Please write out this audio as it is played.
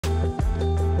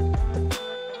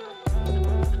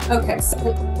Okay, so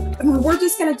we're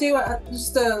just going to do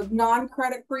just a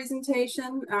non-credit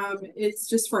presentation. It's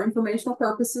just for informational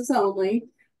purposes only.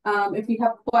 If you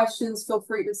have questions, feel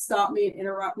free to stop me and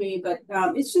interrupt me, but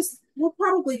it's just, we'll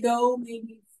probably go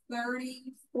maybe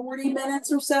 30, 40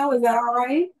 minutes or so. Is that all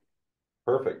right?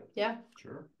 Perfect. Yeah.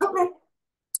 Sure. Okay.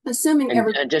 Assuming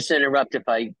And just to interrupt, if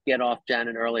I get off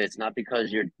Janet early, it's not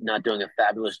because you're not doing a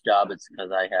fabulous job. It's because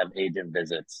I have agent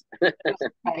visits. Okay.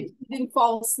 You didn't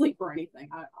fall asleep or anything.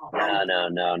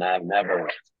 No, never.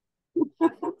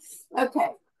 Okay.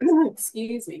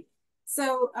 Excuse me.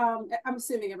 So I'm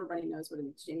assuming everybody knows what an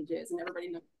exchange is, and everybody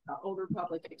knows Old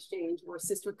Republic Exchange. We're a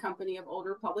sister company of Old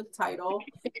Republic Title.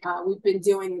 We've been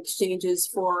doing exchanges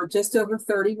for just over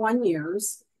 31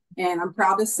 years. And I'm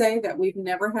proud to say that we've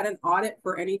never had an audit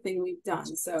for anything we've done.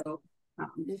 So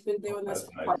we've been doing this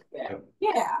for quite a bit.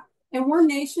 Yeah. And we're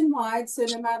nationwide. So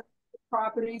no matter if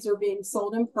properties are being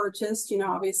sold and purchased,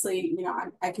 obviously,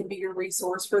 I can be your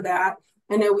resource for that.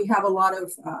 I know we have a lot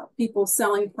of people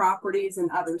selling properties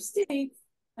in other states,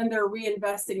 and they're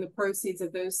reinvesting the proceeds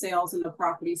of those sales in the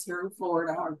properties here in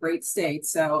Florida, our great state.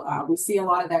 So we see a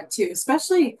lot of that too,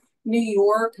 especially New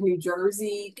York, New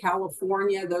Jersey,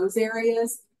 California, those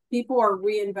areas. People are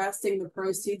reinvesting the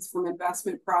proceeds from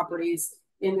investment properties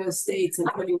in those states and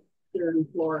putting here in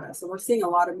Florida. So we're seeing a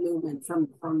lot of movement from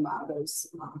those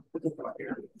particular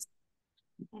areas.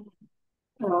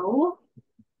 So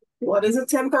what is a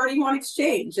 1031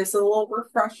 exchange? Just a little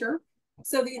refresher.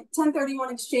 So the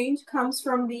 1031 exchange comes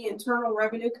from the Internal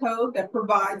Revenue Code that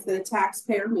provides that a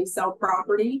taxpayer may sell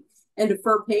property and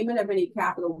defer payment of any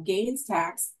capital gains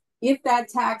tax if that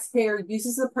taxpayer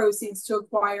uses the proceeds to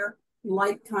acquire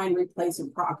like-kind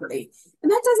replacement property.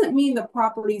 And that doesn't mean the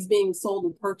properties being sold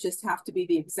and purchased have to be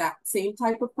the exact same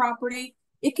type of property.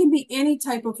 It can be any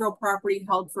type of real property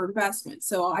held for investment.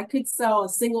 So I could sell a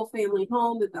single family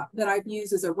home that I've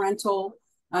used as a rental,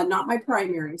 not my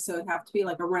primary. So it'd have to be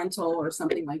like a rental or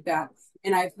something like that.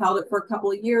 And I've held it for a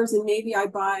couple of years, and maybe I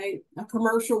buy a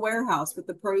commercial warehouse with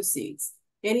the proceeds.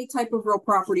 Any type of real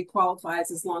property qualifies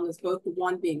as long as both the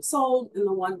one being sold and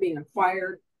the one being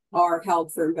acquired are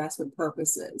held for investment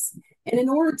purposes. And in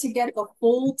order to get the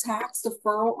full tax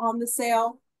deferral on the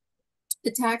sale,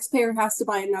 the taxpayer has to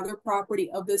buy another property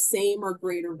of the same or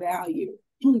greater value.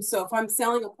 So if I'm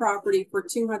selling a property for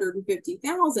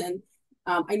 $250,000,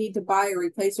 I need to buy a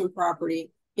replacement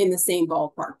property in the same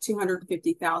ballpark,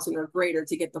 $250,000 or greater,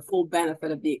 to get the full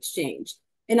benefit of the exchange.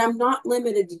 And I'm not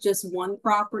limited to just one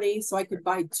property, so I could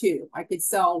buy two. I could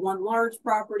sell one large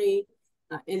property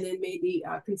and then maybe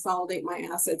consolidate my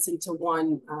assets into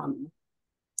one,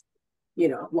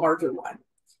 larger one.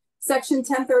 Section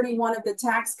 1031 of the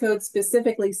tax code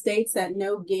specifically states that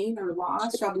no gain or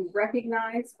loss shall be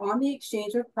recognized on the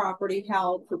exchange of property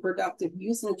held for productive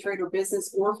use in a trade or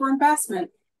business or for investment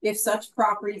if such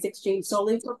property is exchanged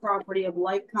solely for property of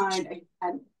like kind,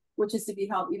 which is to be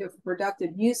held either for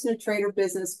productive use in a trade or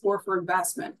business or for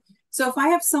investment. So if I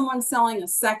have someone selling a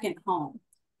second home,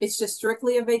 it's just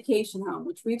strictly a vacation home,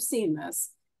 which we've seen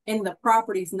this, and the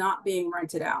property's not being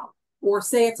rented out. Or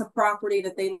say it's a property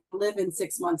that they live in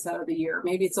 6 months out of the year.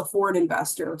 Maybe it's a foreign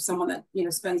investor or someone that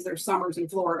spends their summers in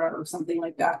Florida or something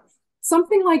like that.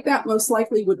 Something like that most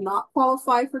likely would not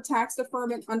qualify for tax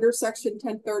deferment under Section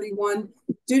 1031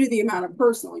 due to the amount of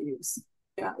personal use.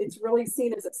 Yeah, it's really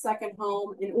seen as a second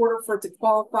home. In order for it to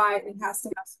qualify, it has to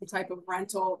have some type of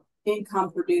rental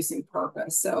income producing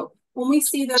purpose. So when we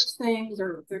see those things,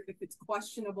 or if it's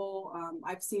questionable,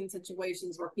 I've seen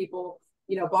situations where people,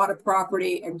 bought a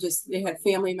property and just they had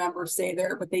family members stay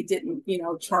there, but they didn't,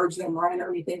 charge them rent or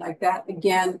anything like that.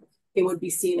 Again, it would be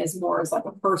seen as more as like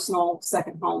a personal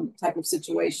second home type of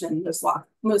situation,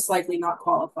 most likely not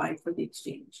qualifying for the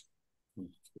exchange.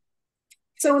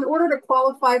 So in order to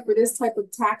qualify for this type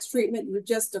of tax treatment, you're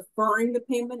just deferring the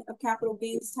payment of capital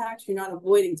gains tax. You're not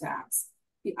avoiding tax.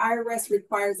 The IRS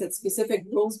requires that specific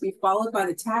rules be followed by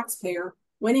the taxpayer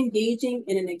when engaging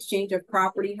in an exchange of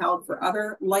property held for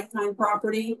other like-kind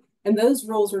property. And those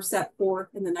rules are set forth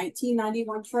in the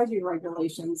 1991 Treasury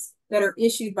regulations that are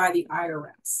issued by the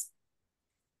IRS.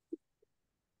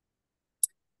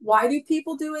 Why do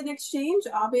people do an exchange?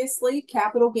 Obviously,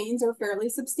 capital gains are fairly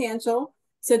substantial.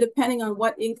 So depending on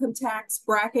what income tax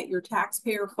bracket your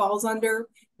taxpayer falls under,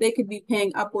 they could be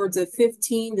paying upwards of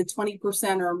 15 to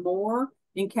 20% or more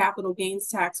in capital gains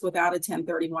tax without a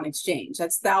 1031 exchange.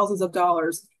 That's thousands of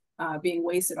dollars being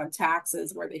wasted on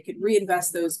taxes where they could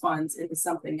reinvest those funds into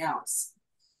something else.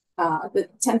 The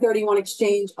 1031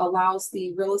 exchange allows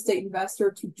the real estate investor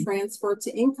to transfer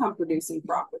to income producing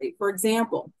property. For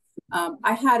example,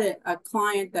 I had a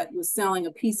client that was selling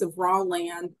a piece of raw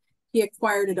land. He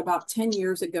acquired it about 10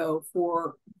 years ago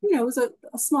for it was a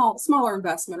smaller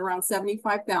investment, around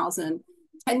 75,000.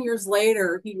 10 years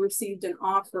later, he received an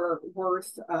offer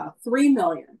worth $3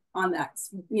 million on that,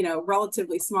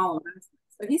 relatively small investment.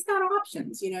 So he's got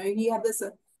options. He had this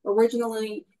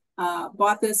originally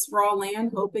bought this raw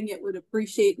land hoping it would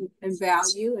appreciate in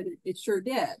value, and it sure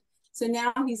did. So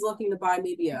now he's looking to buy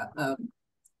maybe a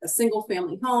single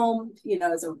family home,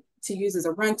 to use as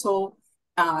a rental.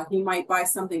 He might buy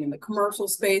something in the commercial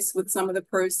space with some of the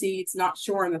proceeds, not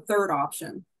sure on the third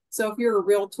option. So if you're a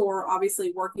realtor,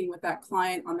 obviously working with that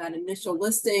client on that initial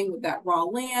listing with that raw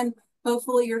land,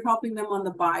 hopefully you're helping them on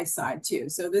the buy side too.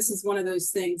 So this is one of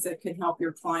those things that can help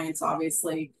your clients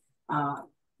obviously,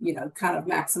 kind of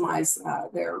maximize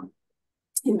their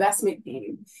investment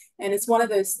gain. And it's one of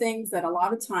those things that a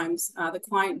lot of times the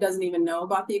client doesn't even know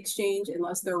about the exchange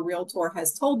unless their realtor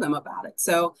has told them about it.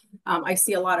 So I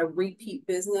see a lot of repeat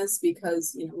business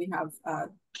because, we have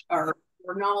our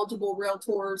knowledgeable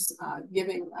realtors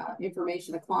giving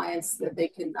information to clients that they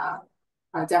can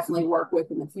definitely work with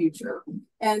in the future.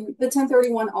 And the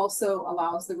 1031 also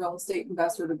allows the real estate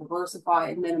investor to diversify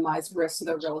and minimize risk to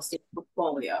their real estate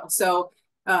portfolio. So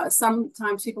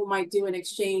sometimes people might do an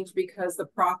exchange because the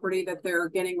property that they're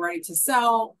getting ready to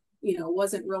sell,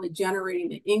 wasn't really generating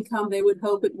the income they would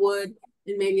hope it would,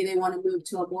 and maybe they want to move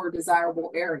to a more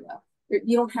desirable area.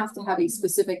 You don't have to have a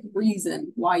specific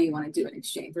reason why you want to do an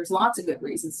exchange. There's lots of good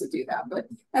reasons to do that, but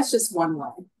that's just one way.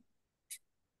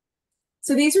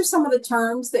 So these are some of the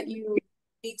terms that you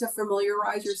need to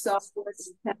familiarize yourself with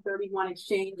in 1031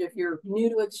 exchange. If you're new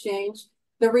to exchange,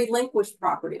 the relinquished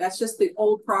property, that's just the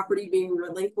old property being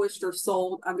relinquished or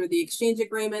sold under the exchange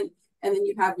agreement. And then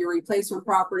you have your replacement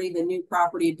property, the new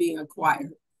property being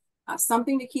acquired.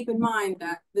 Something to keep in mind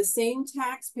that the same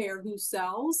taxpayer who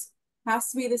sells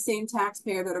has to be the same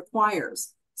taxpayer that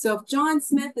acquires. So if John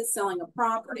Smith is selling a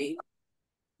property,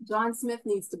 John Smith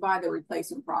needs to buy the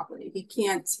replacement property. He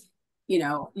can't,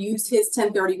 use his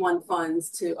 1031 funds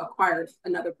to acquire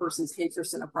another person's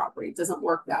interest in a property. It doesn't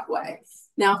work that way.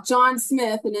 Now, if John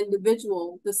Smith, an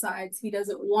individual, decides he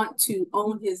doesn't want to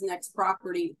own his next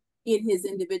property in his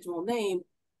individual name,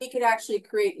 he could actually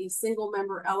create a single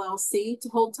member LLC to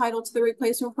hold title to the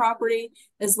replacement property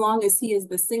as long as he is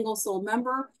the single sole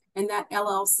member, and that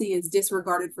LLC is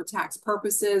disregarded for tax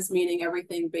purposes, meaning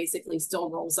everything basically still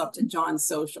rolls up to John's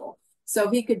social. So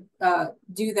he could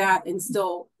do that and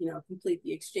still, complete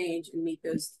the exchange and meet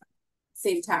those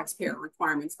same taxpayer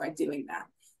requirements by doing that.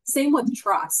 Same with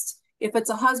trust. If it's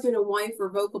a husband and wife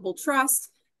revocable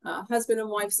trust, husband and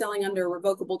wife selling under a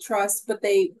revocable trust, but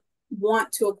they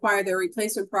want to acquire their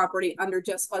replacement property under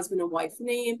just husband and wife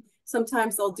name,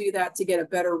 sometimes they'll do that to get a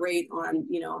better rate on,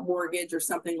 a mortgage or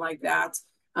something like that.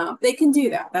 They can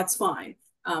do that. That's fine.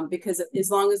 Because as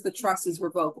long as the trust is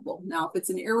revocable. Now, if it's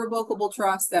an irrevocable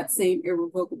trust, that same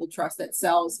irrevocable trust that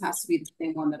sells has to be the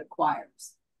same one that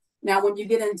acquires. Now, when you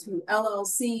get into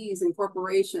LLCs and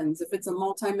corporations, if it's a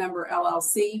multi-member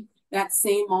LLC, that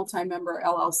same multi-member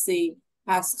LLC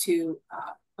has to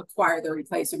acquire their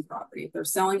replacement property. If they're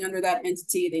selling under that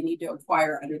entity, they need to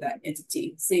acquire under that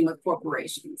entity. Same with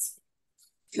corporations.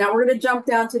 Now, we're going to jump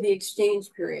down to the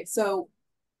exchange period. So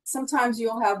sometimes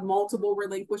you'll have multiple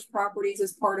relinquished properties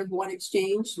as part of one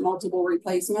exchange, multiple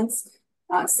replacements.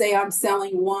 Say I'm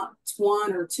selling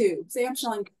one or two. Say I'm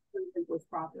selling relinquished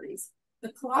properties.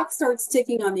 The clock starts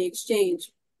ticking on the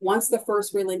exchange once the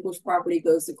first relinquished property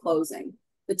goes to closing.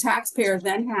 The taxpayer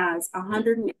then has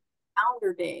 180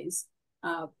 calendar days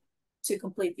to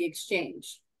complete the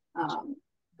exchange.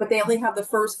 But they only have the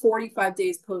first 45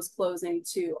 days post-closing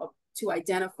to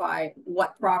identify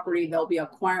what property they'll be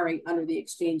acquiring under the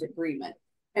exchange agreement.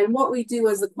 And what we do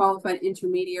as the qualified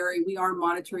intermediary, we are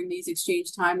monitoring these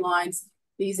exchange timelines.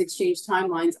 These exchange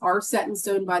timelines are set in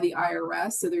stone by the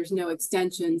IRS, so there's no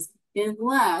extensions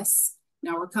unless,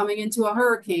 now we're coming into a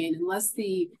hurricane, unless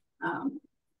the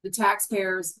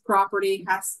taxpayer's property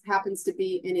happens to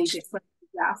be in a declared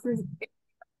disaster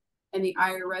and the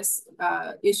IRS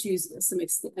issues some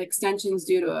extensions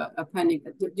due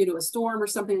to a storm or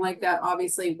something like that.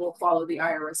 Obviously, we'll follow the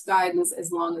IRS guidance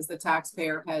as long as the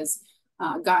taxpayer has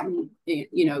gotten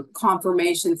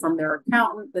confirmation from their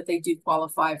accountant that they do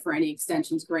qualify for any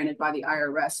extensions granted by the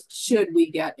IRS should we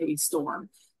get a storm.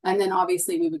 And then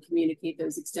obviously we would communicate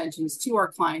those extensions to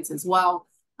our clients as well.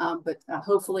 But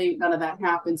hopefully none of that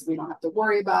happens. We don't have to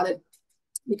worry about it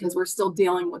because we're still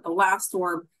dealing with the last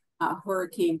storm,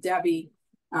 Hurricane Debbie,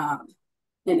 and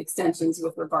extensions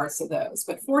with regards to those.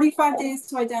 But 45 days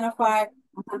to identify,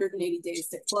 180 days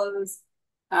to close.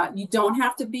 You don't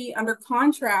have to be under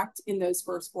contract in those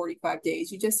first 45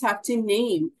 days. You just have to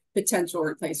name potential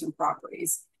replacement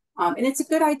properties. And it's a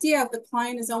good idea if the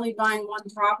client is only buying one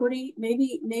property,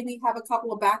 maybe have a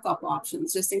couple of backup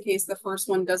options just in case the first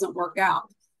one doesn't work out.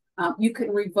 You can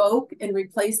revoke and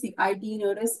replace the ID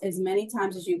notice as many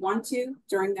times as you want to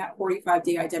during that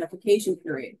 45-day identification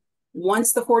period.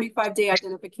 Once the 45-day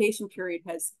identification period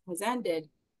has ended,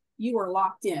 you are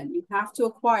locked in. You have to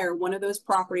acquire one of those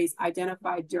properties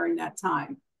identified during that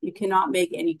time. You cannot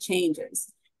make any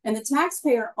changes. And the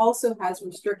taxpayer also has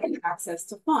restricted access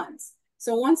to funds.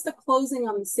 So once the closing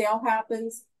on the sale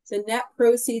happens, the net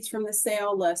proceeds from the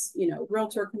sale, less,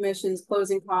 realtor commissions,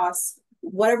 closing costs,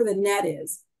 whatever the net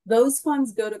is, those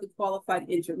funds go to the qualified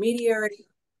intermediary.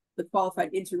 The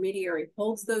qualified intermediary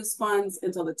holds those funds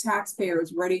until the taxpayer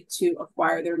is ready to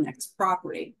acquire their next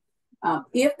property.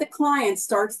 If the client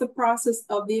starts the process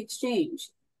of the exchange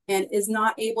and is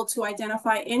not able to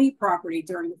identify any property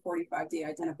during the 45-day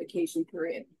identification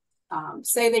period,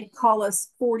 say they call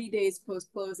us 40 days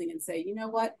post-closing and say, you know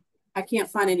what, I can't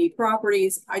find any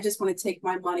properties. I just want to take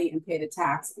my money and pay the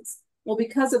taxes. Well,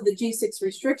 because of the G6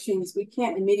 restrictions, we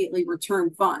can't immediately return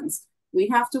funds. We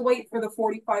have to wait for the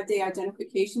 45-day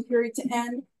identification period to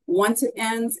end. Once it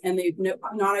ends and they've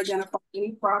not identified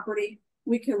any property,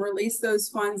 we can release those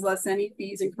funds less any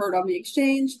fees incurred on the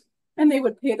exchange, and they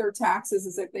would pay their taxes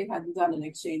as if they hadn't done an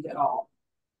exchange at all.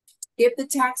 If the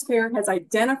taxpayer has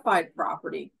identified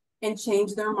property and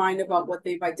changed their mind about what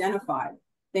they've identified,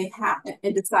 they have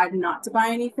and decide not to buy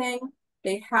anything,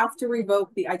 they have to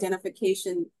revoke the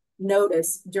identification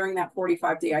notice during that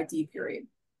 45-day ID period.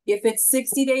 If it's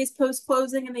 60 days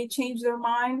post-closing and they change their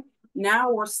mind,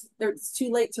 now it's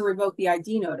too late to revoke the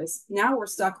ID notice. Now we're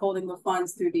stuck holding the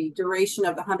funds through the duration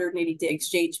of the 180-day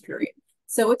exchange period.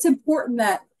 So it's important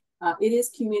that it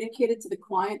is communicated to the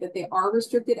client that they are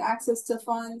restricted access to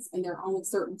funds and there are only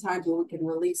certain times where we can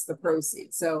release the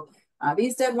proceeds. So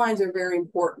these deadlines are very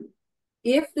important.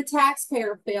 If the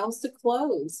taxpayer fails to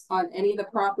close on any of the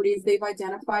properties they've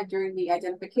identified during the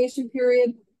identification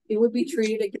period, it would be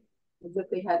treated again as if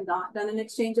they had not done an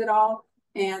exchange at all,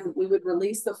 and we would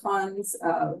release the funds.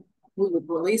 We would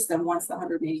release them once the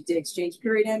 180-day exchange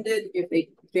period ended if they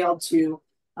failed to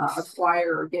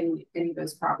acquire or get any of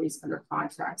those properties under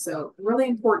contract. So really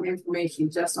important information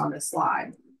just on this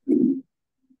slide.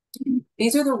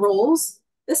 These are the rules.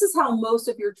 This is how most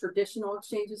of your traditional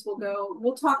exchanges will go.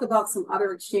 We'll talk about some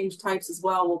other exchange types as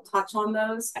well. We'll touch on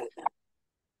those.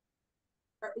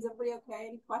 Is everybody okay?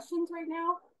 Any questions right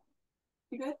now?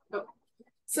 You good? Okay.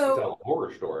 So it's a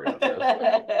horror story.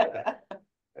 Yeah.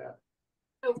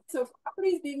 So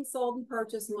properties being sold and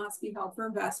purchased must be held for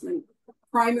investment.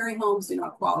 Primary homes do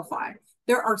not qualify.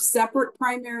 There are separate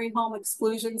primary home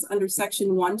exclusions under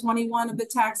Section 121 of the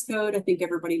tax code. I think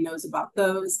everybody knows about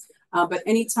those. But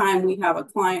anytime we have a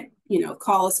client,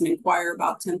 call us and inquire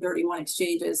about 1031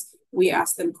 exchanges, we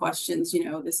ask them questions,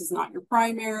 this is not your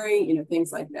primary,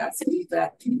 things like that. So you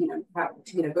have,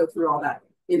 go through all that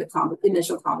in the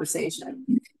initial conversation.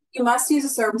 You must use the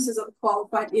services of a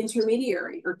qualified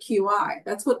intermediary or QI.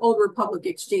 That's what Old Republic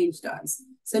Exchange does.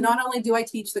 So not only do I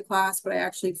teach the class, but I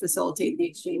actually facilitate the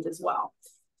exchange as well.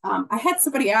 I had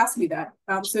somebody ask me that.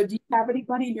 So do you have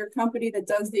anybody in your company that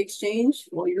does the exchange?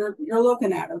 Well, you're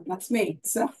looking at them. That's me.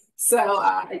 So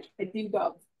I do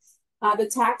both. The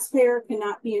taxpayer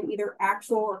cannot be in either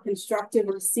actual or constructive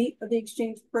receipt of the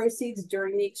exchange proceeds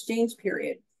during the exchange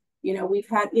period. We've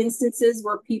had instances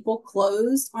where people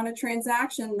closed on a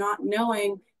transaction not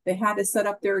knowing they had to set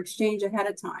up their exchange ahead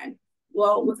of time.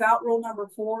 Well, without rule number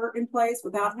 4 in place,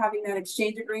 without having that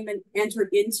exchange agreement entered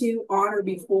into on or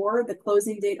before the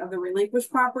closing date of the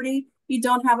relinquished property, you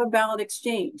don't have a valid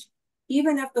exchange.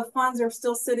 Even if the funds are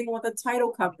still sitting with a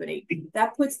title company,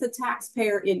 that puts the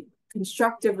taxpayer in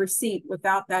constructive receipt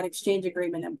without that exchange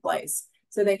agreement in place.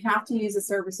 So they have to use the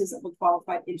services of a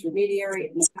qualified intermediary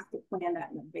and you have to plan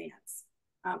that in advance.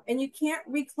 And you can't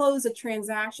reclose a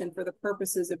transaction for the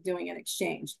purposes of doing an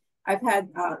exchange. I've had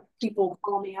people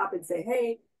call me up and say,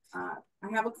 hey, I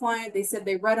have a client. They said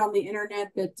they read on the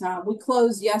internet that we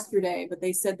closed yesterday, but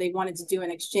they said they wanted to do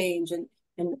an exchange and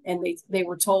they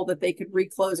were told that they could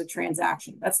reclose a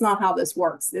transaction. That's not how this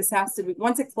works. This has to be,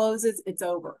 once it closes, it's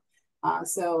over.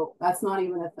 So that's not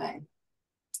even a thing.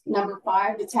 Number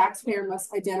 5, the taxpayer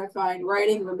must identify in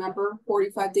writing, remember,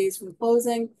 45 days from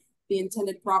closing, the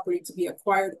intended property to be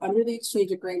acquired under the exchange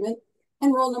agreement.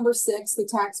 And rule number 6, the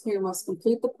taxpayer must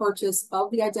complete the purchase of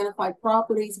the identified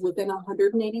properties within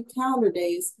 180 calendar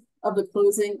days of the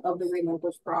closing of the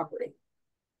relinquished property.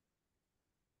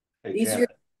 Hey, Janet,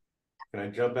 can I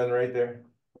jump in right there?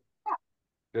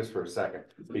 Yeah. Just for a second,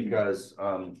 because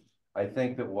I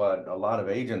think that what a lot of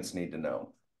agents need to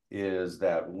know is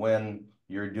that when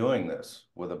you're doing this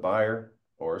with a buyer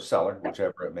or seller,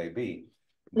 whichever it may be,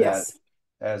 that Yes.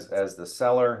 as the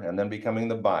seller and then becoming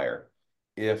the buyer,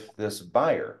 if this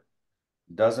buyer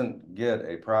doesn't get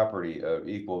a property of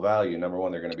equal value, number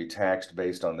one, they're going to be taxed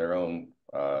based on their own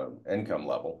income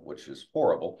level, which is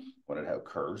horrible when it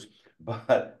occurs.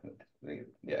 But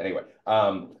yeah, anyway,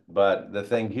 but the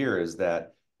thing here is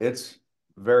that it's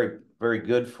very, very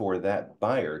good for that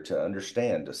buyer to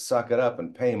understand, to suck it up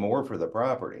and pay more for the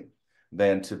property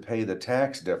than to pay the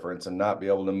tax difference and not be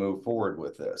able to move forward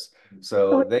with this.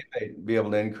 So they may be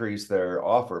able to increase their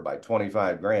offer by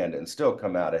 25 grand and still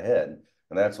come out ahead.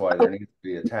 And that's why there needs to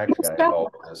be a tax guy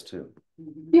involved with this too.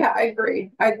 Yeah, I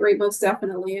agree. I agree most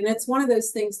definitely. And it's one of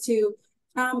those things too.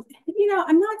 I'm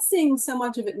not seeing so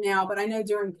much of it now, but I know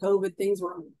during COVID things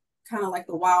were kind of like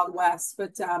the Wild West.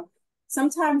 But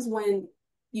sometimes when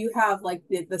you have like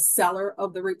the seller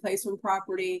of the replacement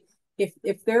property,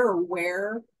 if they're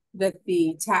aware that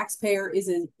the taxpayer is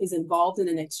involved in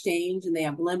an exchange and they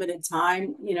have limited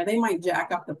time, they might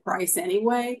jack up the price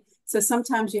anyway. So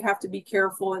sometimes you have to be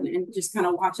careful and just kind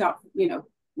of watch out,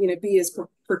 be as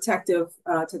protective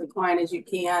to the client as you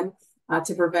can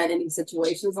to prevent any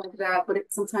situations like that. But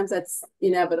sometimes that's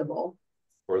inevitable.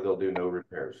 Or they'll do no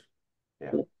repairs.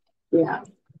 Yeah. Yeah.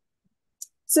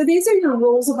 So these are your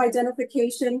rules of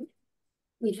identification.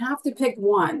 You have to pick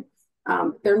one.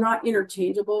 They're not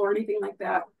interchangeable or anything like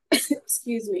that.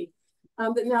 Excuse me.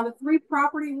 But now the 3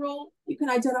 property rule, you can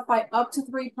identify up to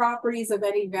 3 properties of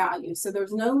any value. So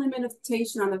there's no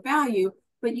limitation on the value,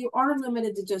 but you are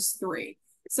limited to just 3.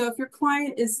 So if your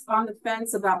client is on the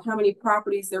fence about how many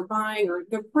properties they're buying, or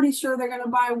they're pretty sure they're going to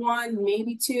buy 1,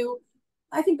 maybe 2,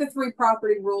 I think the 3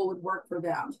 property rule would work for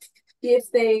them.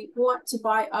 If they want to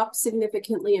buy up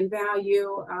significantly in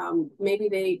value, maybe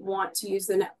they want to use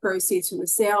the net proceeds from the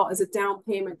sale as a down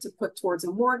payment to put towards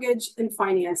a mortgage and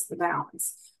finance the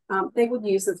balance. They would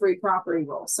use the 3 property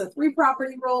rule. So 3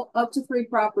 property rule, up to 3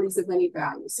 properties of any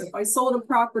value. So if I sold a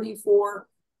property for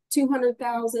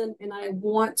 $200,000 and I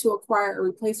want to acquire a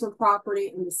replacement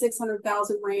property in the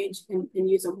 $600,000 range and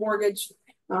use a mortgage,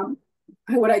 I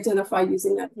would identify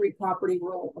using that 3 property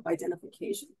rule of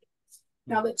identification.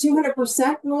 Now the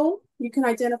 200% rule, you can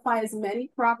identify as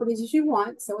many properties as you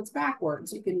want. So it's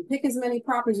backwards. You can pick as many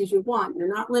properties as you want.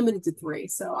 You're not limited to 3.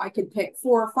 So I can pick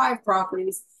 4 or 5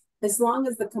 properties as long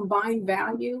as the combined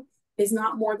value is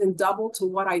not more than double to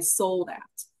what I sold at.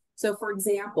 So for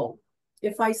example,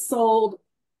 if I sold,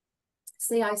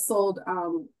 say I sold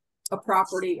a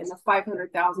property in the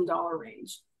 $500,000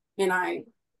 range, and I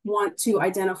want to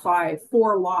identify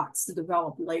 4 lots to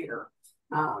develop later,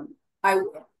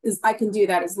 I can do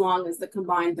that as long as the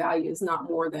combined value is not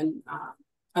more than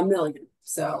 $1 million.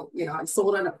 So, I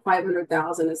sold it at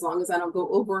 $500,000 as long as I don't go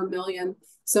over $1 million.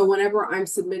 So whenever I'm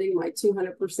submitting my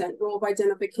 200% rule of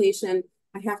identification,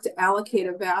 I have to allocate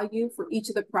a value for each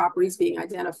of the properties being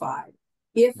identified.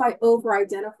 If I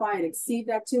over-identify and exceed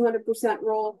that 200%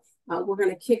 rule, we're going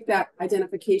to kick that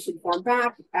identification form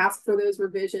back, ask for those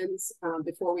revisions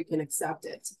before we can accept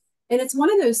it. And it's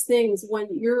one of those things when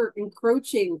you're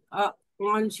encroaching up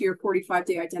onto your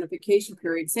 45-day identification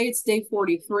period, say it's day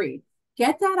 43,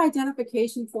 get that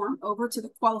identification form over to the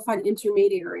qualified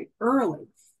intermediary early.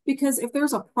 Because if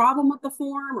there's a problem with the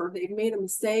form or they've made a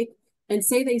mistake, and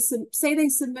say they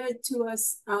submit it to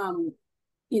us,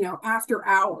 after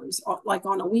hours, like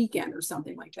on a weekend or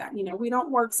something like that. We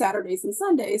don't work Saturdays and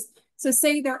Sundays. So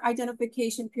say their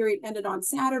identification period ended on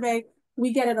Saturday,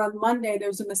 we get it on Monday,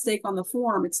 there's a mistake on the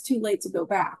form, it's too late to go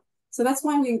back. So that's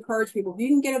why we encourage people, if you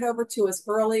can get it over to us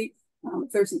early,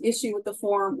 if there's an issue with the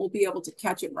form, we'll be able to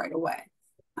catch it right away.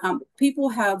 People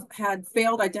have had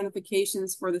failed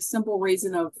identifications for the simple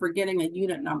reason of forgetting a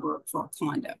unit number for a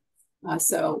condo.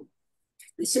 So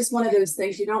it's just one of those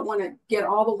things. You don't want to get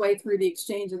all the way through the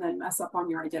exchange and then mess up on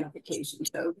your identification.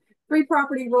 So 3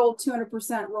 property rule,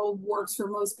 200% rule works for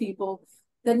most people.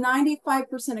 The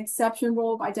 95% exception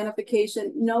rule of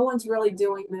identification, no one's really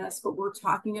doing this, but we're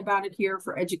talking about it here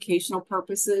for educational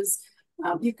purposes.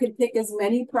 You can pick as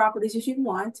many properties as you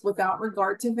want without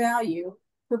regard to value,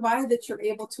 provided that you're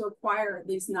able to acquire at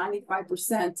least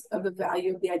 95% of the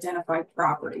value of the identified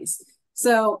properties.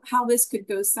 So how this could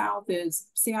go south is,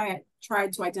 say I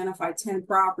tried to identify 10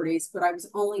 properties, but I was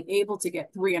only able to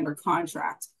get 3 under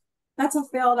contract. That's a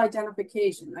failed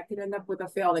identification. That could end up with a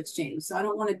failed exchange. So I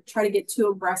don't want to try to get too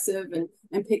aggressive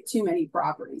and pick too many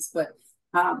properties. But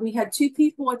we had 2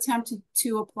 people attempt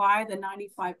to apply the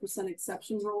 95%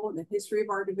 exception rule in the history of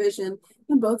our division.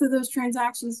 And both of those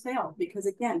transactions failed because,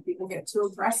 again, people get too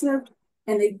aggressive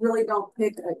and they really don't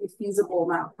pick a feasible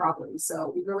amount of properties.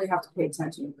 So we really have to pay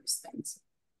attention to those things.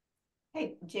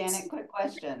 Hey, Janet, quick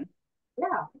question.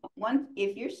 Yeah.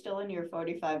 If you're still in your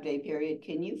 45-day period,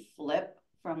 can you flip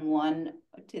from one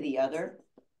to the other?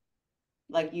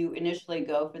 Like you initially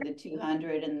go for the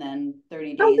 200 and then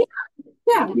 30 days.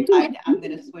 Yeah, you decide, I'm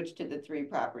going to switch to the 3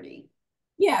 property.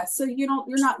 Yeah, so you're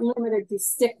not limited to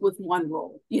stick with one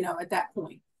role, you know, at that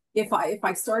point. If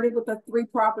I started with a 3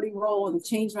 property role and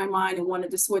changed my mind and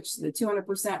wanted to switch to the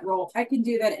 200% role, I can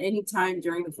do that at any time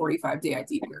during the 45-day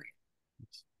ID period.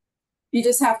 You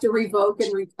just have to revoke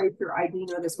and replace your ID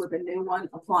notice with a new one,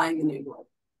 applying the new rule.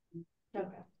 Okay.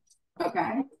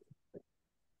 Okay.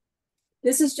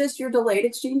 This is just your delayed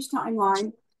exchange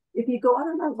timeline. If you go out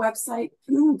on our website,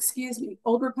 excuse me,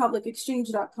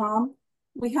 oldrepublicexchange.com,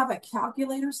 we have a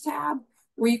calculators tab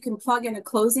where you can plug in a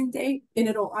closing date and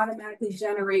it'll automatically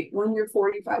generate when your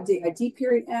 45-day ID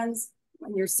period ends,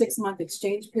 when your 6-month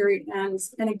exchange period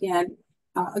ends. And again,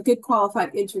 a good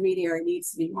qualified intermediary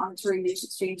needs to be monitoring these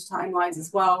exchange timelines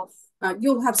as well.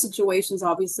 You'll have situations,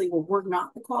 obviously, where we're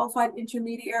not the qualified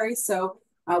intermediary. So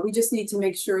we just need to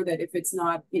make sure that if it's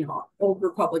not, you know, Old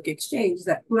Republic Exchange,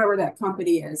 that whoever that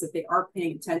company is, that they are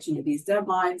paying attention to these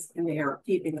deadlines and they are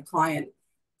keeping the client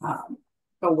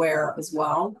aware as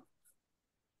well.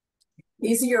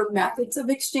 These are your methods of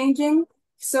exchanging.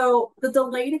 So the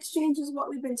delayed exchange is what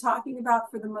we've been talking about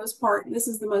for the most part. And this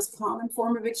is the most common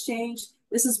form of exchange.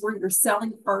 This is where you're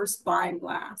selling first, buying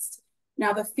last.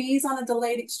 Now the fees on a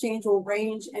delayed exchange will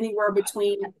range anywhere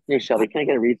between. Hey Shelby, can I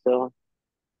get a refill?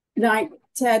 Night,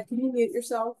 Ted, can you mute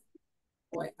yourself?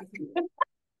 Wait, I can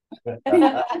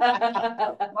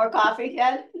More coffee,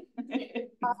 Ted?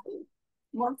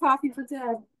 More coffee for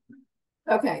Ted.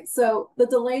 Okay, so the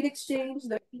delayed exchange,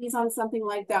 the fees on something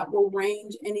like that will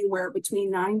range anywhere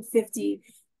between $950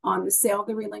 on the sale of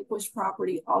the relinquished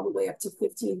property all the way up to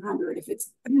 $1,500 if it's,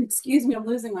 excuse me, I'm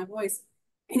losing my voice,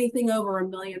 anything over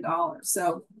 $1 million.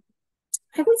 So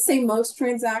I would say most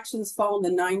transactions fall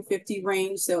in the $950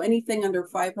 range. So anything under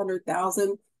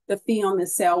 $500,000, the fee on the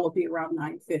sale will be around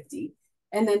 $950.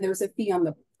 And then there's a fee on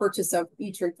the purchase of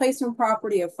each replacement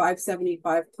property of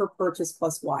 $575 per purchase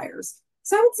plus wires.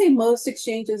 So I would say most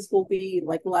exchanges will be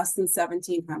like less than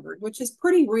 $1,700, which is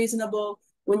pretty reasonable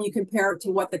when you compare it to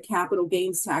what the capital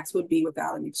gains tax would be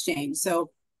without an exchange.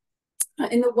 So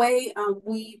in the way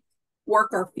we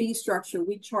work our fee structure,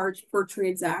 we charge per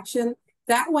transaction.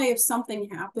 That way, if something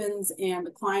happens and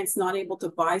the client's not able to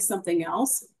buy something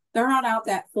else, they're not out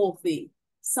that full fee.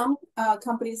 Some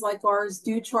companies like ours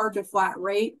do charge a flat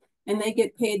rate and they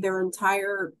get paid their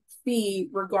entire fee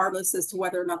regardless as to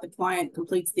whether or not the client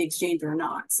completes the exchange or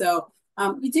not. So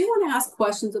you do want to ask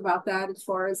questions about that as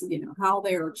far as, you know, how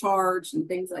they are charged and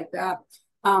things like that.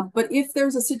 But if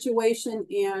there's a situation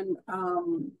and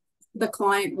the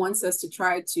client wants us to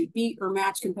try to beat or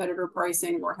match competitor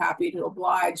pricing, we're happy to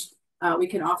oblige. We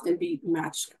can often beat and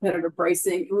match competitor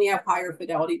pricing, and we have higher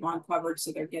fidelity bond coverage,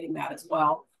 so they're getting that as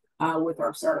well with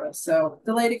our service. So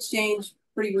delayed exchange,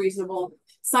 pretty reasonable.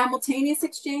 Simultaneous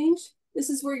exchange, this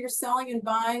is where you're selling and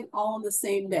buying all in the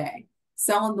same day.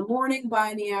 Sell in the morning,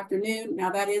 buy in the afternoon. Now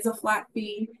that is a flat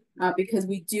fee because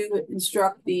we do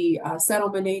instruct the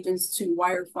settlement agents to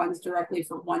wire funds directly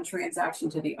from one transaction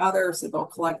to the other. So they'll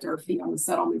collect our fee on the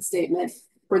settlement statement.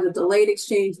 For the delayed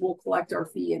exchange, we'll collect our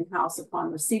fee in-house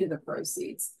upon receipt of the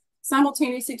proceeds.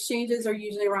 Simultaneous exchanges are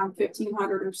usually around $1,500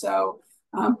 or so.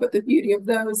 But the beauty of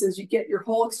those is you get your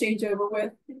whole exchange over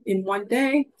with in one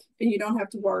day and you don't have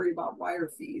to worry about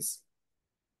wire fees.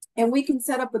 And we can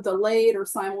set up a delayed or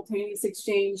simultaneous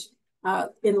exchange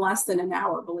in less than an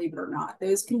hour, believe it or not.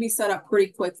 Those can be set up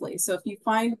pretty quickly. So if you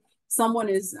find someone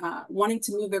is wanting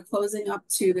to move their closing up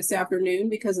to this afternoon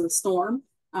because of the storm,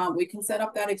 we can set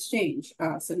up that exchange.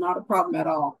 So not a problem at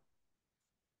all.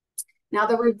 Now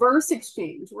the reverse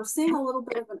exchange, we're seeing a little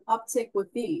bit of an uptick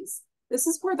with these. This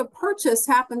is where the purchase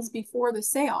happens before the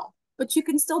sale, but you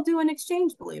can still do an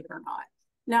exchange, believe it or not.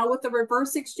 Now with the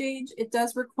reverse exchange, it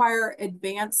does require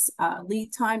advance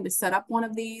lead time to set up one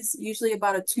of these, usually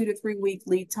about a 2 to 3 week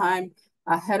lead time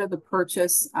ahead of the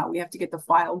purchase. We have to get the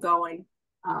file going.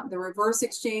 The reverse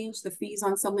exchange, the fees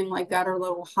on something like that are a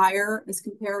little higher as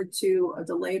compared to a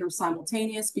delayed or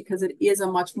simultaneous because it is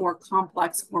a much more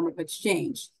complex form of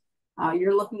exchange.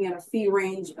 You're looking at a fee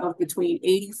range of between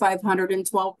 $8,500 and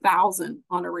 $12,000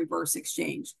 on a reverse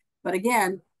exchange. But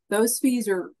again, those fees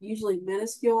are usually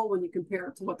minuscule when you compare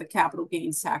it to what the capital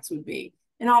gains tax would be.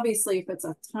 And obviously, if it's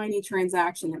a tiny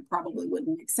transaction, it probably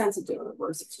wouldn't make sense to do a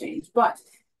reverse exchange. But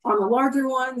on the larger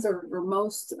ones or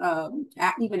most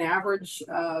even average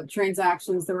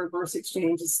transactions, the reverse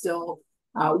exchange is still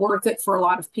worth it for a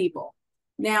lot of people.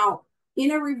 Now,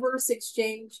 in a reverse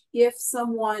exchange, if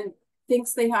someone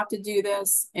thinks they have to do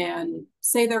this and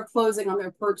say their closing on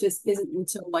their purchase isn't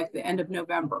until like the end of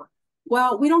November.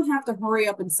 Well, we don't have to hurry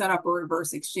up and set up a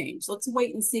reverse exchange. Let's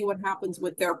wait and see what happens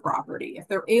with their property. If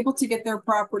they're able to get their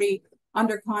property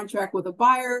under contract with a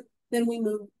buyer, then we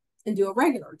move and do a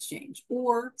regular exchange.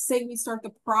 Or say we start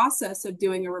the process of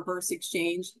doing a reverse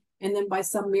exchange, and then by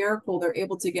some miracle, they're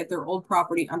able to get their old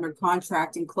property under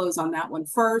contract and close on that one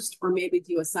first, or maybe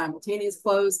do a simultaneous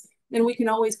close. Then we can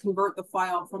always convert the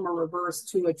file from a reverse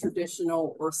to a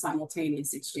traditional or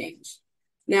simultaneous exchange.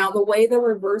 Now, the way the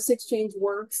reverse exchange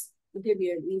works, I'll give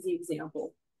you an easy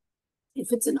example.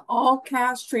 If it's an all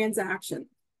cash transaction,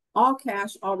 all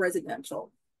cash, all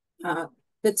residential,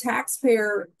 the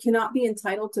taxpayer cannot be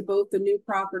entitled to both the new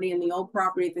property and the old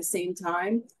property at the same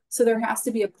time. So there has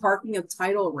to be a parking of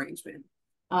title arrangement.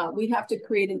 We have to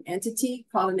create an entity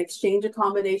called an exchange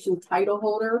accommodation title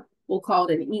holder. We'll call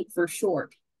it an EAT for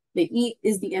short. The EAT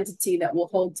is the entity that will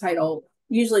hold title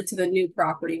usually to the new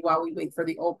property while we wait for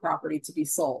the old property to be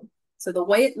sold. So the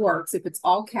way it works, if it's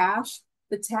all cash,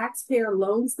 the taxpayer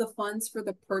loans the funds for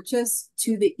the purchase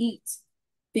to the EAT.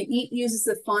 The EAT uses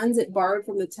the funds it borrowed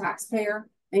from the taxpayer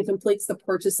and completes the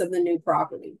purchase of the new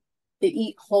property. The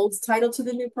EAT holds title to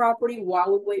the new property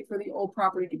while we wait for the old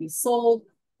property to be sold.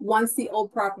 Once the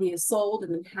old property is sold,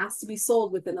 and it has to be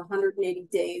sold within 180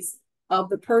 days of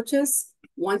the purchase,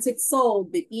 once it's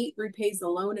sold, the EAT repays the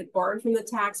loan it borrowed from the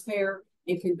taxpayer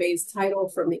and conveys title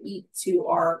from the EAT to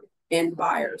our end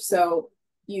buyer. So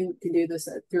you can do this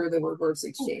through the reverse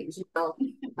exchange.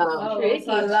 Tricky. And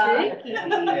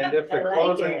if the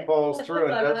closing falls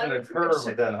through and doesn't occur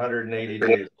within 180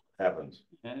 days, what happens?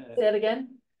 Say it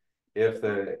again. If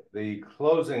the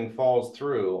closing falls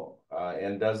through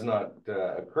and does not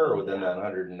occur within that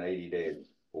 180 days,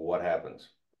 what happens?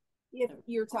 If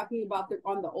you're talking about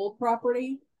on the old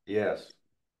property, Yes.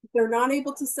 if they're not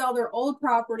able to sell their old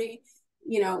property,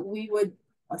 we would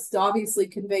obviously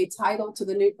convey title to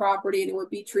the new property, and it would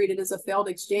be treated as a failed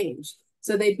exchange.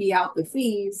 So they'd be out the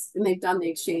fees and they've done the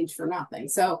exchange for nothing.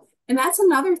 So, and that's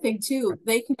another thing too.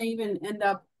 They can even end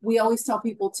up, we always tell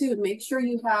people too, make sure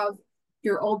you have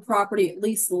your old property at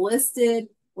least listed,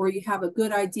 or you have a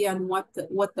good idea on what the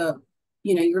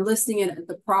you're listing it at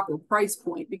the proper price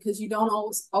point, because you don't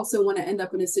also want to end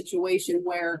up in a situation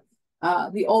where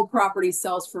the old property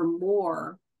sells for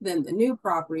more than the new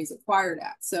property is acquired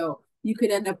at. So you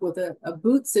could end up with a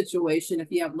boot situation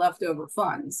if you have leftover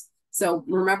funds. So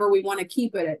remember, we want to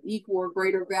keep it at equal or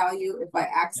greater value. If I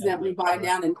accidentally buy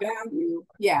down in value,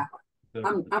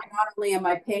 I'm not only am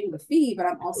I paying the fee, but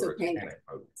I'm also paying it.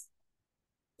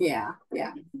 Yeah.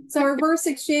 So reverse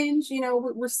exchange,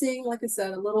 we're seeing, like I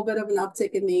said, a little bit of an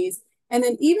uptick in these. And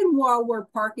then even while we're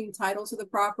parking title to the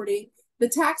property, the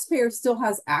taxpayer still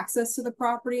has access to the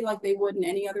property like they would in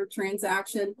any other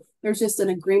transaction. There's just an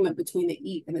agreement between the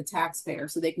EAT and the taxpayer,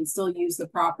 so they can still use the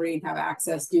property and have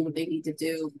access, do what they need to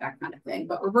do, that kind of thing.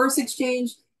 But reverse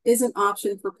exchange is an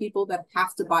option for people that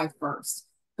have to buy first.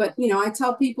 But, I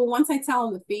tell people, once I tell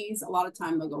them the fees, a lot of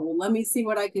time they'll go, well, let me see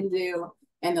what I can do.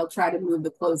 And they'll try to move the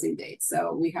closing date.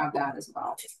 So we have that as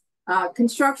well.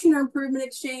 Construction or improvement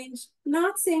exchange,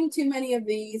 not seeing too many of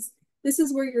these. This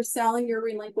is where you're selling your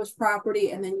relinquished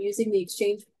property and then using the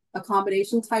exchange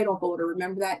accommodation title holder.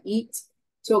 Remember that EAT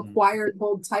to acquire and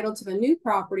hold title to the new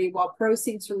property, while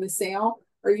proceeds from the sale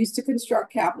are used to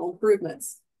construct capital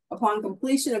improvements. Upon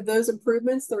completion of those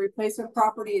improvements, the replacement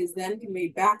property is then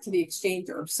conveyed back to the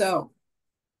exchanger. So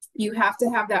you have to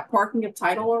have that parking of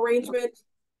title arrangement.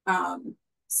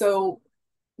 So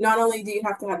not only do you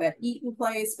have to have that EAT in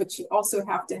place, but you also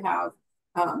have to have,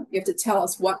 you have to tell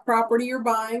us what property you're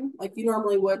buying, like you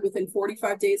normally would within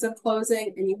 45 days of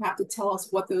closing, and you have to tell us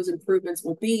what those improvements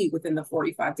will be within the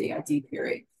 45-day ID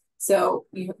period. So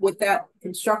with that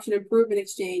construction improvement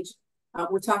exchange,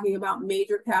 we're talking about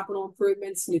major capital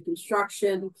improvements, new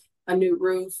construction, a new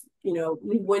roof, new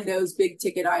windows, big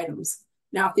ticket items.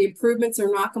 Now, if the improvements are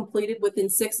not completed within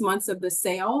 6 months of the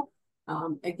sale,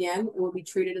 again, it will be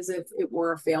treated as if it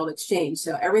were a failed exchange.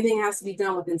 So everything has to be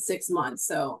done within 6 months.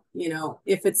 So,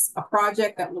 if it's a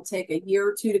project that will take a year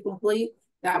or two to complete,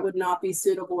 that would not be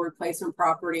suitable replacement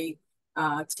property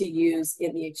to use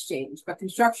in the exchange. But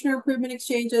construction or improvement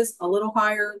exchanges, a little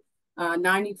higher,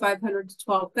 9,500 to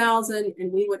 12,000,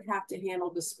 and we would have to handle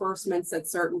disbursements at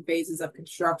certain phases of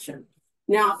construction.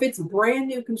 Now, if it's brand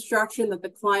new construction that the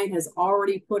client has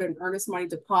already put an earnest money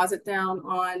deposit down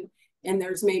on, and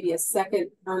there's maybe a second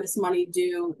earnest money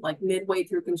due like midway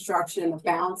through construction and the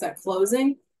balance at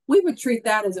closing, we would treat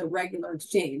that as a regular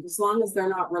exchange. As long as they're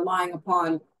not relying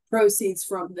upon proceeds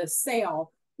from the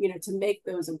sale, to make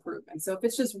those improvements. So if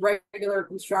it's just regular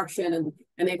construction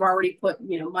and they've already put,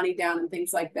 money down and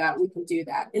things like that, we can do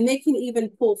that. And they can even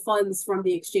pull funds from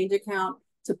the exchange account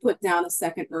to put down a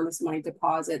second earnest money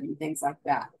deposit and things like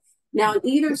that. Now, in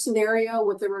either scenario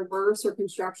with the reverse or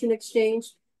construction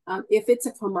exchange, if it's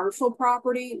a commercial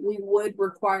property, we would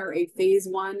require a phase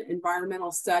 1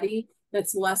 environmental study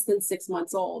that's less than 6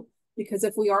 months old. Because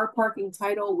if we are parking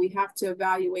title, we have to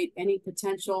evaluate any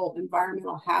potential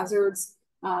environmental hazards,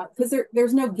 because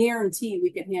there's no guarantee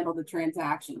we can handle the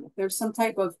transaction. If there's some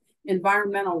type of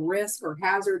environmental risk or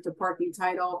hazard to parking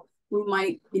title, we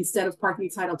might, instead of parking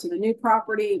title to the new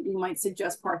property, we might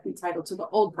suggest parking title to the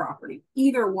old property.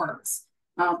 Either works,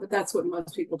 but that's what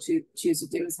most people choose to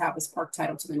do, is have us park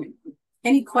title to the new.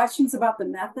 Any questions about the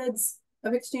methods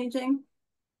of exchanging?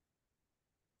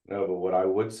 No, but what I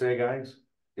would say, guys,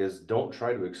 is don't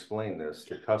try to explain this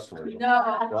to customers.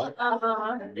 No.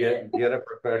 Get a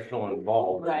professional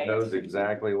involved that Right. knows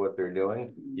exactly what they're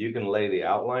doing. You can lay the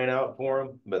outline out for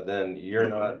them, but then you're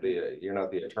not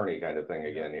the attorney kind of thing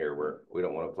again here, where we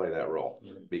don't want to play that role,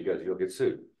 because you'll get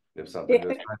sued if something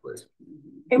goes sideways.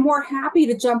 And we're happy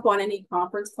to jump on any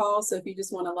conference call. So if you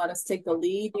just want to let us take the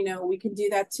lead, we can do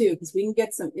that too, because we can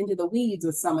get some into the weeds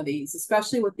with some of these,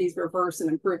 especially with these reverse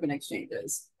and improvement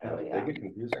exchanges. Yeah, they get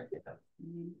confusing.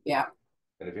 Yeah.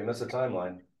 And if you miss a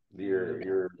timeline,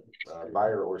 your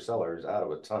buyer or seller is out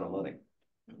of a ton of money.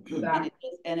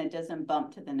 And it doesn't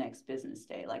bump to the next business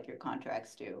day like your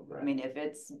contracts do. Right. I mean, if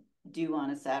it's due on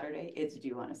a Saturday, it's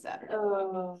due on a Saturday.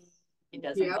 It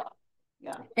doesn't bump.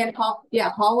 Yeah. And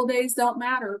holidays don't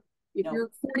matter. If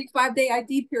your 45-day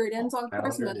ID period ends on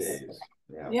Christmas.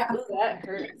 Yeah. Oh, that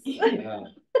hurts.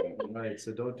 Right,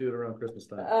 so don't do it around Christmas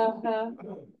time.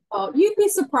 Oh, you'd be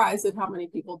surprised at how many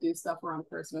people do stuff around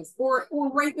Christmas or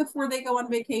right before they go on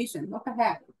vacation. What the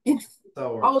heck?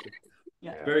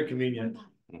 Yeah. Very convenient.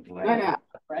 I know.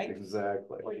 Right?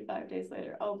 Exactly. 45 days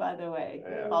later. Oh, by the way,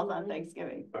 it falls on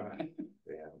Thanksgiving.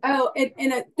 Oh,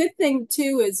 and a good thing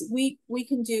too is we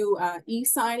can do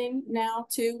e-signing now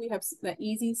too. We have the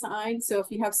easy sign. So if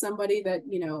you have somebody that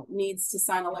needs to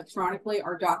sign electronically,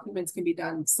 our documents can be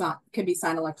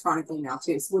signed electronically now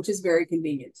too, which is very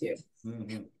convenient too.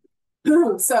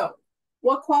 Mm-hmm. So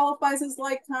what qualifies as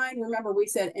like-kind? Remember, we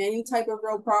said any type of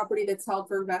real property that's held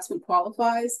for investment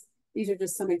qualifies. These are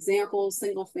just some examples: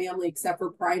 single family, except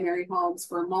for primary homes;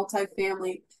 for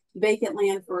multifamily, vacant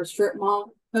land for a strip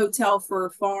mall, hotel for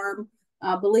a farm.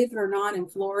 Believe it or not, in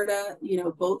Florida,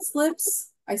 boat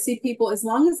slips. I see people, as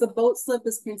long as the boat slip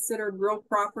is considered real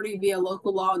property via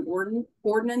local law and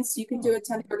ordinance, you can do a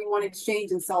 1031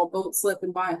 exchange and sell a boat slip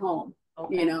and buy a home.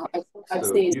 Okay. I've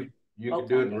seen. You can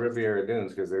do it in Riviera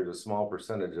Dunes because there's a small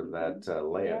percentage of that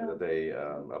land that they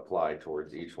apply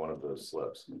towards each one of those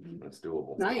slips. It's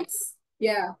doable. Nice.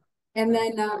 Yeah. And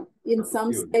then in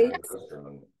some states.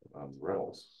 On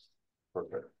rentals.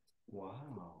 Perfect.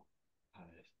 Wow.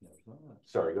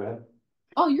 Sorry, go ahead.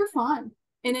 Oh, you're fine.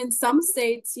 And in some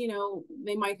states,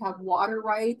 they might have water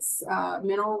rights,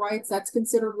 mineral rights. That's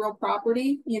considered real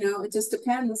property. It just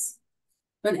depends.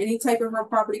 But any type of real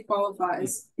property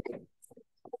qualifies.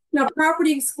 Now,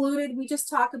 property excluded, we just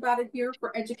talk about it here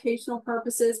for educational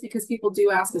purposes because people do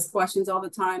ask us questions all the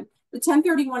time. The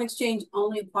 1031 exchange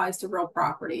only applies to real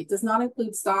property. It does not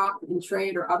include stock and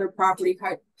trade or other property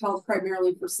held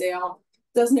primarily for sale.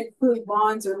 It doesn't include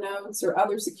bonds or notes or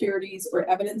other securities or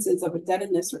evidences of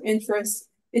indebtedness or interest.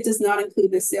 It does not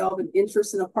include the sale of an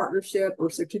interest in a partnership or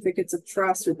certificates of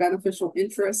trust or beneficial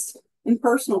interest in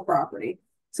personal property.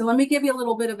 So let me give you a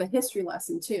little bit of a history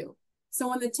lesson too. So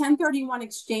when the 1031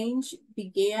 exchange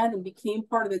began and became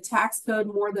part of the tax code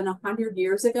more than 100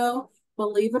 years ago,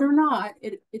 believe it or not,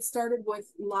 it started with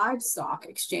livestock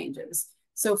exchanges.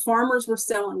 So farmers were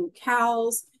selling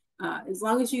cows. As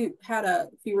long as you had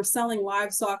if you were selling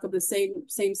livestock of the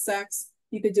same sex,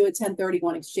 you could do a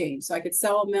 1031 exchange. So I could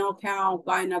sell a male cow,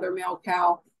 buy another male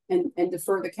cow, and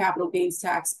defer the capital gains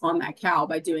tax on that cow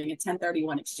by doing a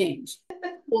 1031 exchange.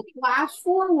 Well, flash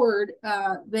forward,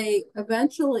 they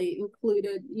eventually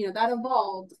included, that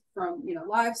evolved from,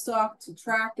 livestock to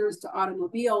tractors to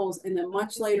automobiles. And then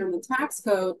much later in the tax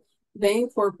code, they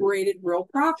incorporated real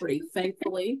property,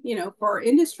 thankfully, for our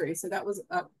industry. So that was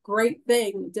a great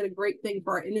thing, did a great thing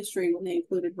for our industry when they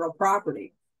included real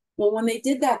property. Well, when they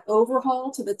did that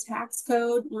overhaul to the tax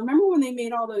code, remember when they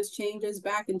made all those changes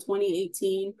back in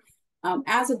 2018?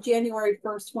 As of January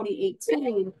 1st,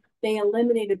 2018, they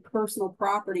eliminated personal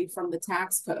property from the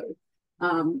tax code.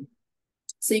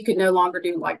 So you could no longer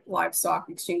do like livestock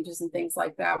exchanges and things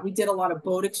like that. We did a lot of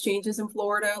boat exchanges in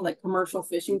Florida, like commercial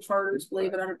fishing charters,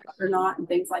 believe it or not, and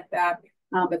things like that.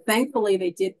 But thankfully,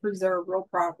 they did preserve real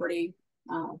property.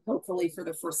 hopefully for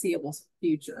the foreseeable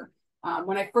future.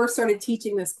 When I first started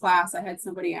teaching this class, I had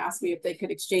somebody ask me if they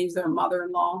could exchange their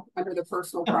mother-in-law under the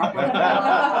personal property.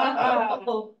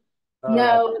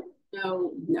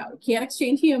 No, can't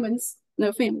exchange humans,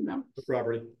 no family members. The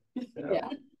property. Yeah.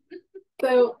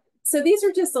 So these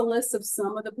are just a list of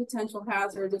some of the potential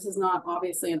hazards. This is not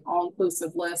obviously an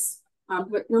all-inclusive list.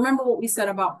 But remember what we said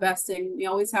about vesting. We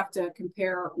always have to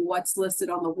compare what's listed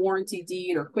on the warranty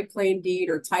deed or quitclaim deed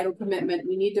or title commitment.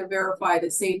 We need to verify the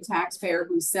same taxpayer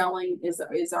who's selling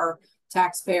is our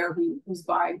taxpayer who's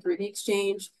buying through the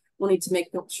exchange. We'll need to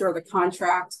make sure the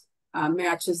contract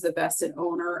matches the vested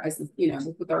owner as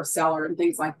with our seller and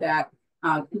things like that.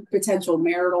 Potential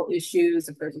marital issues,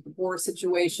 if there's a divorce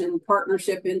situation,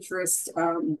 partnership interest.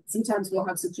 Sometimes we'll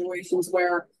have situations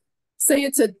where, say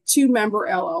it's a 2-member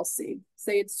LLC,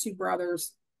 say it's 2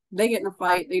 brothers, they get in a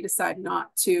fight, they decide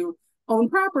not to own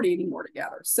property anymore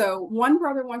together. So one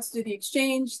brother wants to do the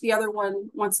exchange, the other one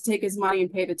wants to take his money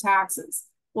and pay the taxes.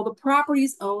 Well, the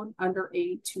property's owned under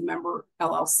a 2-member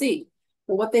LLC.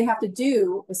 Well, what they have to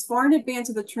do is far in advance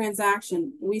of the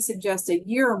transaction, we suggest a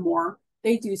year or more,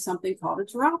 they do something called a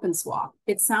drop and swap.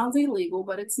 It sounds illegal,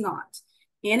 but it's not.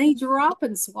 In a drop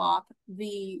and swap,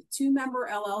 the 2-member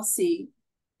LLC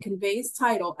conveys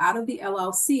title out of the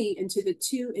LLC into the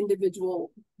 2 individual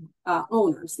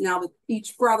owners. Now,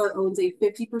 each brother owns a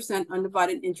 50%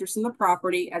 undivided interest in the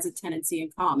property as a tenancy in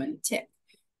common, TIC.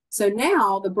 So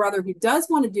now the brother who does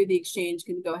want to do the exchange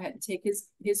can go ahead and take his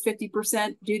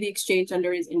 50%, do the exchange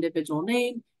under his individual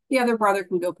name. The other brother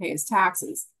can go pay his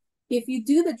taxes. If you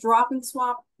do the drop and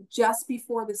swap just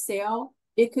before the sale,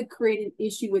 it could create an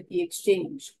issue with the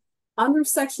exchange. Under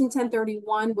Section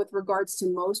 1031, with regards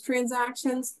to most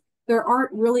transactions, there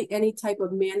aren't really any type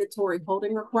of mandatory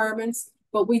holding requirements,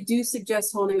 but we do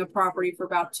suggest holding a property for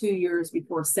about 2 years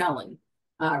before selling.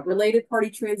 Related party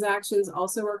transactions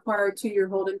also require a 2-year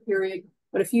holding period,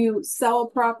 but if you sell a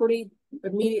property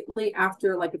immediately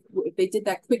after, like if they did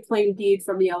that quitclaim deed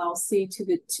from the LLC to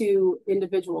the 2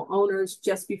 individual owners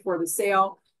just before the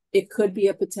sale, it could be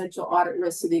a potential audit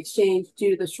risk to the exchange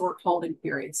due to the short holding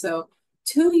period. So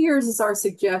 2 years is our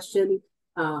suggestion,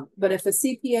 but if a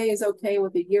CPA is okay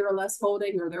with a year or less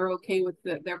holding, or they're okay with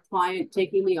their client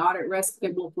taking the audit risk,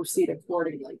 then we'll proceed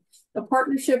accordingly. The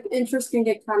partnership interest can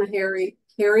get kind of hairy.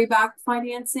 Carryback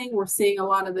financing, we're seeing a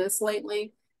lot of this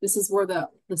lately. This is where the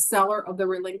seller of the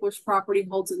relinquished property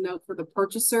holds a note for the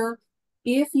purchaser.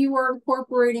 If you are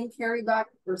incorporating carryback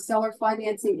or seller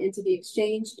financing into the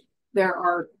exchange, there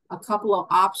are a couple of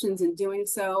options in doing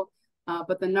so.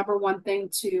 But the number one thing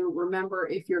to remember,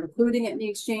 if you're including it in the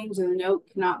exchange, the note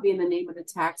cannot be in the name of the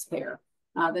taxpayer.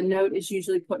 The note is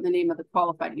usually put in the name of the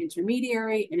qualified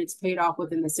intermediary, and it's paid off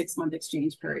within the 6-month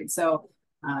exchange period. So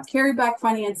carryback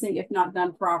financing, if not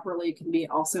done properly, can be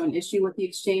also an issue with the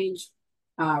exchange.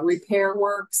 Repair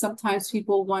work. Sometimes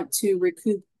people want to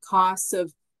recoup costs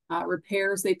of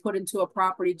repairs they put into a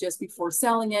property just before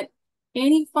selling it.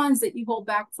 Any funds that you hold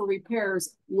back for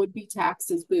repairs would be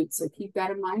taxed as boots. So keep that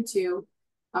in mind too.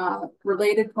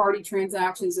 Related party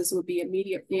transactions. This would be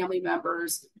immediate family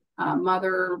members,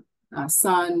 mother,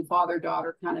 son, father,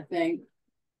 daughter kind of thing.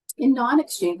 In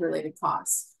non-exchange related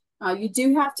costs. You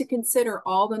do have to consider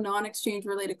all the non-exchange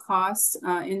related costs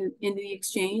in the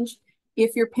exchange.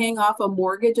 If you're paying off a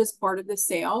mortgage as part of the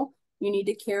sale, you need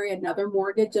to carry another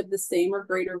mortgage of the same or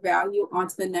greater value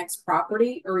onto the next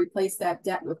property or replace that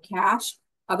debt with cash.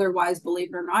 Otherwise, believe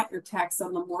it or not, you're taxed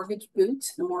on the mortgage boot,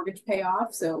 the mortgage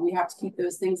payoff. So we have to keep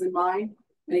those things in mind.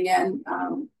 And again,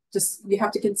 you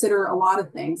have to consider a lot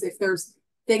of things. If there's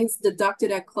things deducted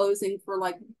at closing for,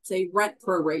 like, say, rent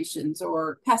prorations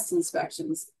or pest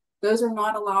inspections, those are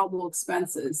not allowable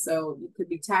expenses. So you could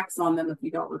be taxed on them if you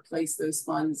don't replace those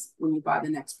funds when you buy the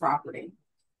next property.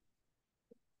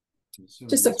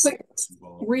 Just a quick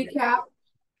recap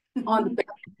on the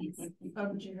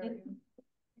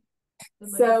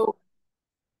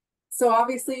so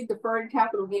obviously deferred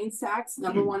capital gains tax,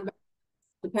 number one,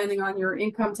 depending on your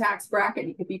income tax bracket,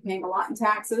 you could be paying a lot in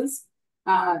taxes.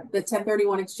 The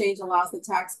 1031 exchange allows the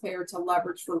taxpayer to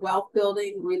leverage for wealth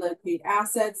building, relocate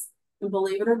assets, and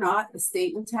believe it or not,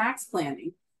 estate and tax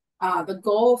planning. The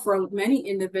goal for many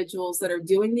individuals that are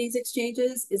doing these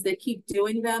exchanges is they keep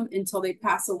doing them until they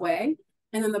pass away.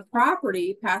 And then the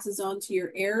property passes on to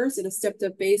your heirs in a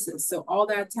stepped-up basis. So all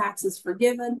that tax is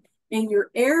forgiven, and your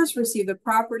heirs receive the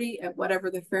property at whatever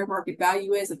the fair market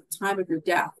value is at the time of your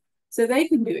death. So they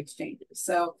can do exchanges.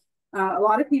 So a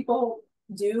lot of people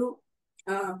do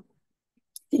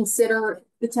consider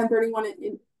the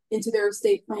 1031 into their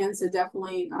estate plan. So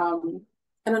definitely,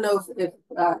 I don't know if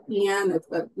Ian, if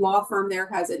the law firm there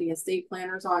has any estate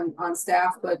planners on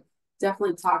staff, but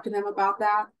definitely talk to them about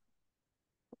that.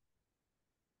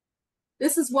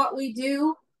 This is what we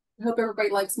do. I hope everybody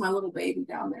likes my little baby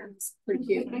down there. It's pretty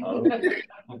cute.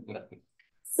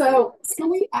 So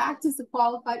we act as a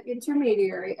qualified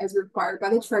intermediary as required by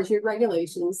the Treasury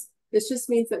regulations. This just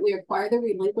means that we acquire the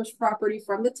relinquished property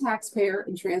from the taxpayer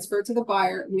and transfer it to the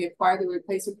buyer, and we acquire the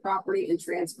replacement property and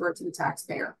transfer it to the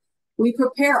taxpayer. We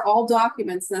prepare all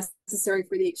documents necessary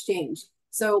for the exchange.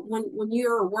 So when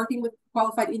you're working with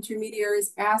qualified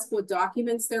intermediaries, ask what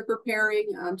documents they're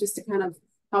preparing, just to kind of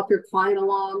help your client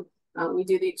along. We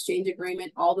do the exchange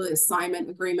agreement, all the assignment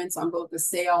agreements on both the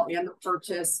sale and the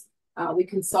purchase. We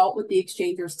consult with the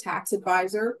exchanger's tax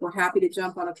advisor. We're happy to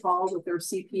jump on a call with their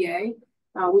CPA.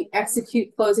 We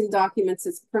execute closing documents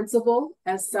as principal,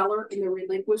 as seller in the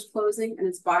relinquished closing, and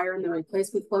as buyer in the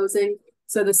replacement closing.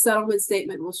 So the settlement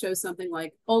statement will show something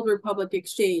like Old Republic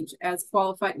Exchange as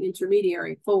qualified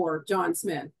intermediary for John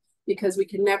Smith, because we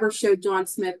can never show John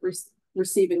Smith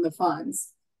receiving the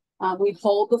funds. We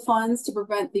hold the funds to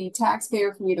prevent the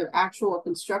taxpayer from either actual or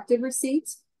constructive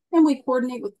receipts. And we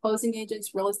coordinate with closing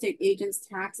agents, real estate agents,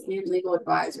 tax and legal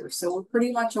advisors. So we're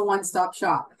pretty much a one-stop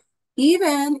shop.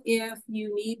 Even if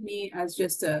you need me as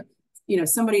just a,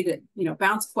 somebody to,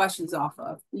 bounce questions off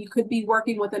of, you could be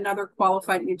working with another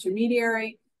qualified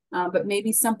intermediary, but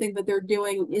maybe something that they're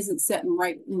doing isn't sitting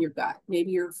right in your gut.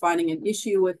 Maybe you're finding an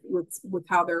issue with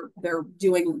how they're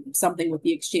doing something with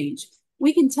the exchange.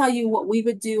 We can tell you what we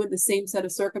would do in the same set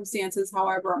of circumstances.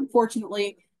 However,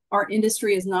 unfortunately, our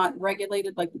industry is not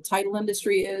regulated like the title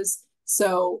industry is.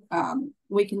 So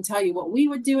we can tell you what we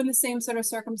would do in the same set of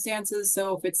circumstances.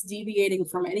 So if it's deviating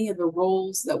from any of the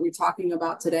roles that we're talking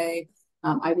about today,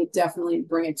 I would definitely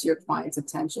bring it to your client's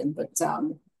attention. But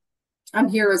I'm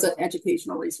here as an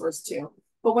educational resource too.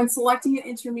 But when selecting an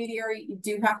intermediary, you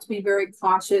do have to be very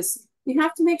cautious. You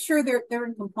have to make sure they're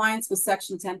in compliance with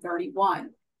Section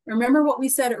 1031. Remember what we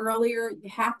said earlier, you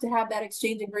have to have that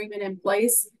exchange agreement in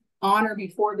place on or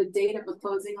before the date of the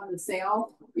closing on the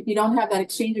sale. If you don't have that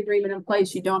exchange agreement in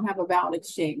place, you don't have a valid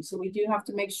exchange. So we do have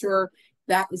to make sure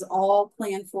that is all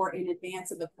planned for in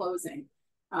advance of the closing.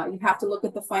 You have to look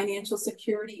at the financial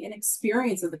security and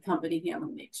experience of the company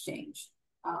handling the exchange.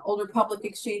 Old Republic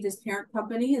Exchange's parent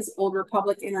company is Old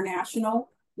Republic International.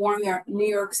 On their New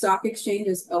York Stock Exchange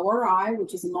is ORI,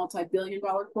 which is a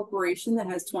multi-billion-dollar corporation that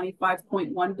has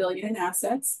 $25.1 billion in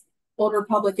assets. Old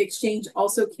Republic Exchange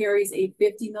also carries a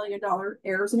 $50 million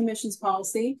errors and omissions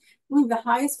policy. We have the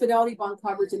highest fidelity bond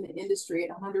coverage in the industry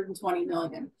at $120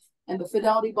 million. And the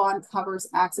fidelity bond covers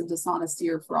acts of dishonesty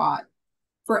or fraud.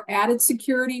 For added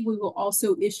security, we will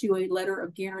also issue a letter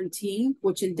of guarantee,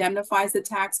 which indemnifies the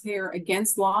taxpayer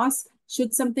against loss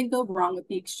should something go wrong with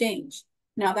the exchange.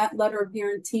 Now, that letter of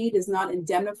guarantee does not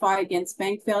indemnify against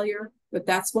bank failure, but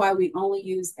that's why we only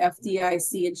use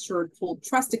FDIC insured pooled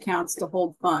trust accounts to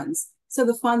hold funds. So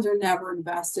the funds are never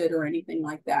invested or anything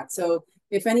like that. So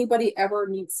if anybody ever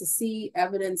needs to see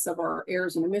evidence of our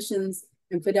errors and omissions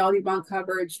and fidelity bond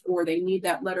coverage, or they need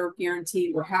that letter of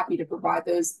guarantee, we're happy to provide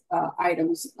those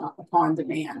items upon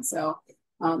demand. So,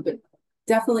 but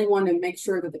definitely want to make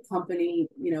sure that the company,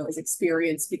 is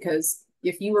experienced, because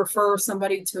if you refer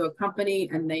somebody to a company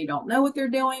and they don't know what they're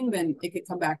doing, then it could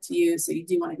come back to you. So you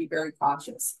do want to be very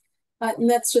cautious. And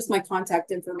that's just my contact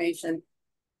information.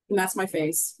 And that's my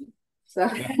face. So,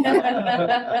 and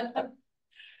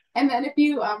then if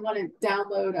you want to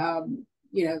download,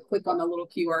 click on the little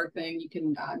QR thing, you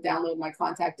can download my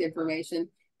contact information.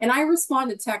 And I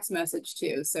respond to text message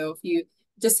too. So if you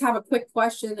just have a quick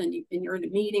question and you're in a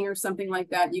meeting or something like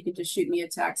that, you can just shoot me a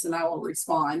text and I will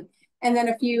respond. And then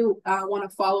if you want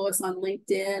to follow us on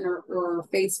LinkedIn or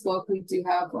Facebook, we do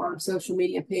have our social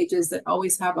media pages that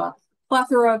always have a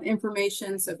plethora of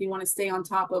information. So if you want to stay on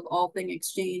top of all thing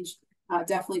exchange,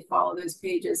 definitely follow those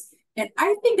pages. And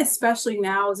I think especially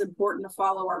now is important to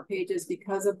follow our pages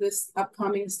because of this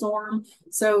upcoming storm.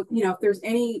 So, if there's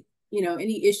any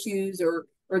issues or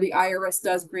the IRS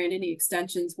does grant any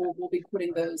extensions, we'll be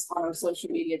putting those on our social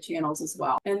media channels as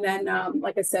well. And then,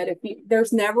 like I said,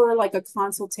 there's never like a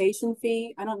consultation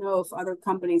fee. I don't know if other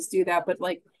companies do that, but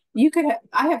like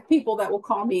I have people that will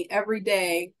call me every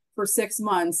day for 6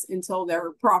 months until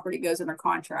their property goes under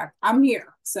contract. I'm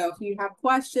here. So if you have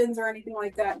questions or anything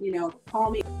like that,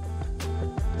 call me.